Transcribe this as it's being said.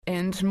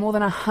and more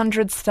than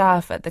 100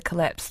 staff at the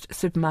collapsed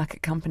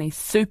supermarket company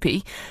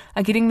Supie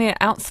are getting their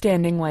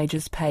outstanding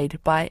wages paid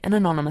by an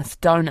anonymous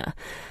donor.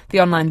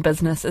 The online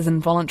business is in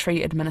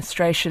voluntary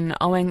administration,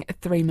 owing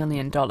 $3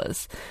 million.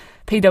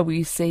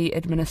 PwC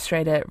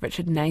Administrator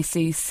Richard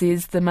Nacey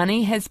says the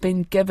money has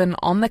been given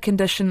on the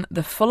condition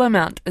the full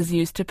amount is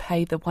used to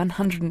pay the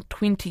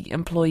 120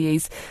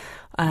 employees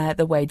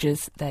the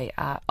wages they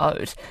are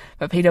owed.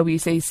 But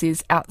PwC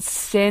says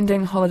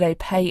outstanding holiday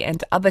pay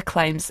and other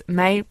claims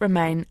may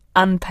remain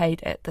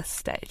unpaid at this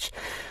stage.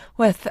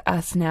 With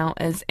us now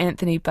is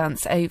Anthony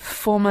Bunce, a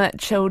former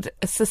chilled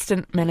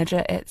assistant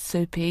manager at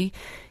Supie.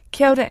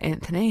 Kia ora,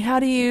 Anthony.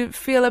 How do you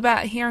feel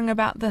about hearing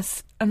about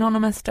this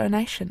anonymous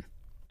donation?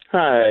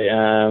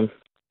 Hi.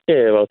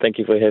 Well, thank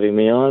you for having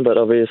me on, but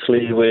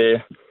obviously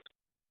we're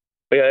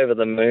over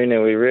the moon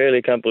and we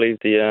really can't believe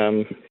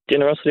the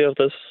generosity of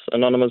this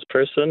anonymous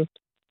person.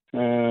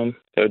 There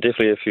were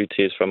definitely a few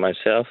tears from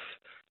myself.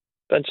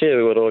 But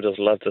we would all just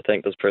love to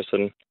thank this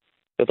person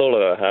with all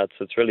of our hearts.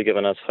 It's really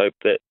given us hope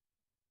that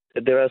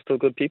there are still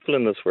good people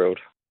in this world.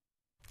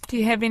 Do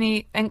you have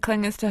any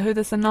inkling as to who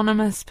this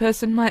anonymous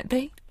person might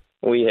be?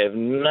 We have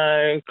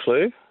no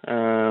clue.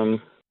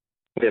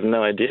 We have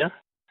no idea.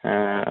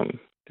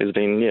 There's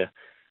been,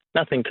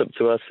 nothing tipped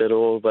to us at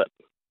all, but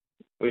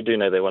we do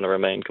know they want to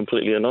remain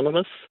completely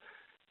anonymous,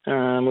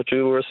 which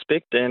we will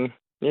respect, and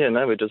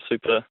we're just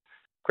super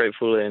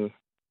grateful, and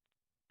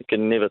we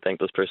can never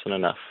thank this person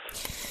enough.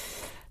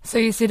 So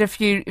you said a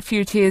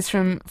few tears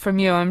from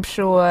you. I'm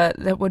sure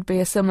that would be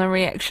a similar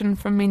reaction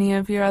from many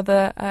of your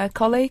other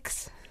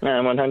colleagues?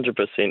 100%.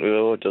 We were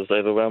all just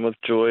overwhelmed with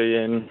joy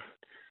and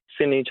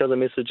sending each other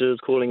messages,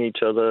 calling each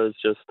other.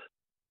 It's just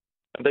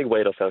a big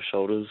weight off our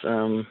shoulders.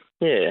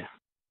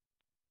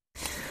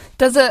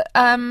 Does it...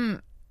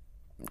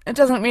 It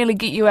doesn't really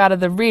get you out of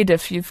the red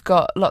if you've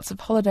got lots of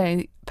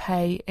holiday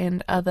pay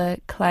and other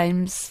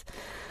claims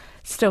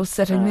still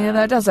sitting there,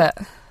 though, does it?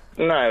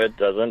 No, it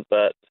doesn't,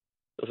 but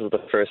this is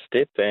the first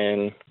step,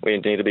 and we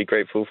need to be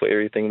grateful for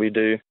everything we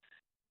do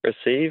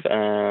receive.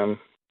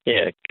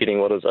 Getting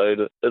what is owed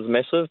is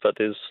massive, but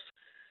there's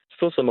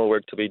still some more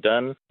work to be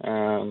done.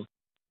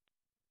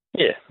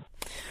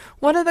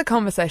 What are the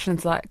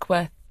conversations like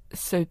with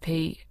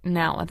Supie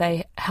now? Are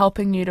they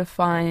helping you to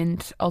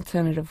find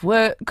alternative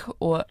work,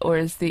 or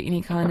is there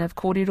any kind of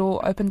cordial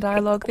open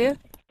dialogue there?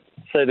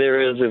 So there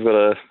is. We've got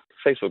a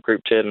Facebook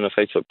group chat and a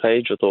Facebook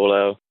page with all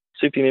our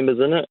Supie members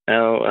in it.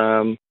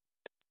 Our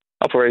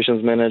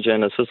operations manager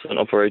and assistant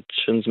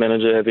operations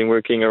manager have been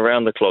working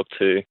around the clock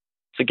to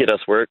get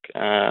us work.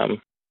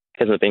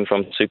 Hasn't been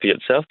from Supie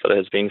itself, but it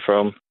has been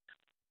from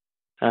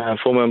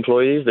former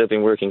employees. They've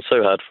been working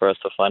so hard for us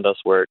to find us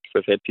work.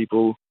 We've had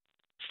people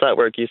start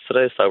work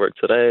yesterday, start work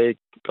today,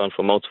 gone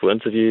for multiple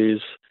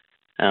interviews.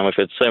 We've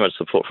had so much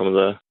support from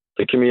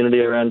the community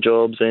around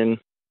jobs, and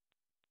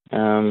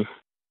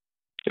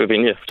we've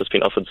been just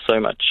been offered so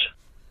much.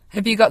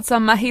 Have you got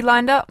some mahi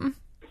lined up?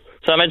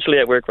 So I'm actually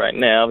at work right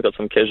now. I've got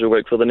some casual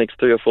work for the next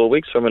 3 or 4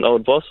 weeks from an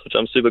old boss, which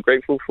I'm super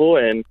grateful for,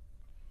 and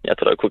I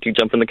thought I'd quickly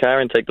jump in the car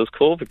and take this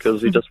call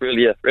because we just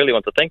really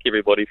want to thank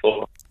everybody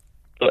for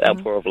the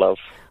outpour of love.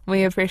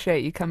 We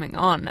appreciate you coming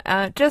on.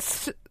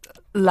 Just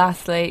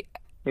lastly,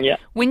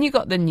 when you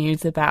got the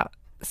news about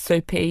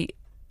Supie,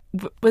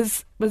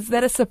 was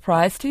that a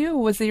surprise to you,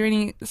 or was there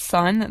any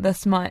sign that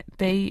this might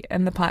be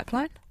in the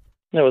pipeline?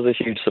 That was a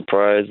huge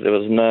surprise. There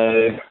was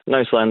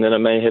no sign that it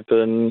may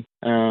happen.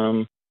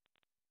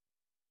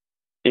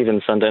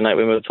 Even Sunday night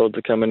when we were told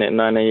to come in at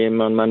 9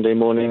 a.m. on Monday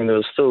morning, there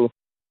was still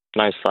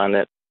no sign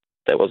that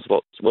was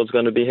what was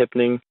going to be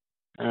happening.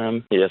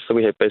 So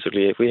we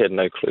had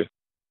no clue.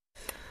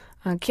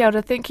 Kia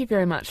ora, thank you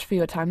very much for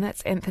your time.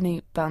 That's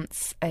Anthony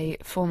Bunce, a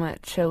former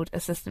chilled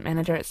assistant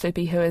manager at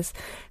Supie, who has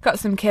got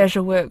some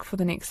casual work for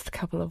the next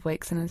couple of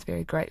weeks and is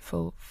very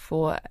grateful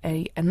for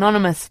an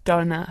anonymous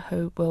donor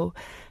who will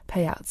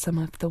pay out some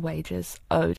of the wages owed.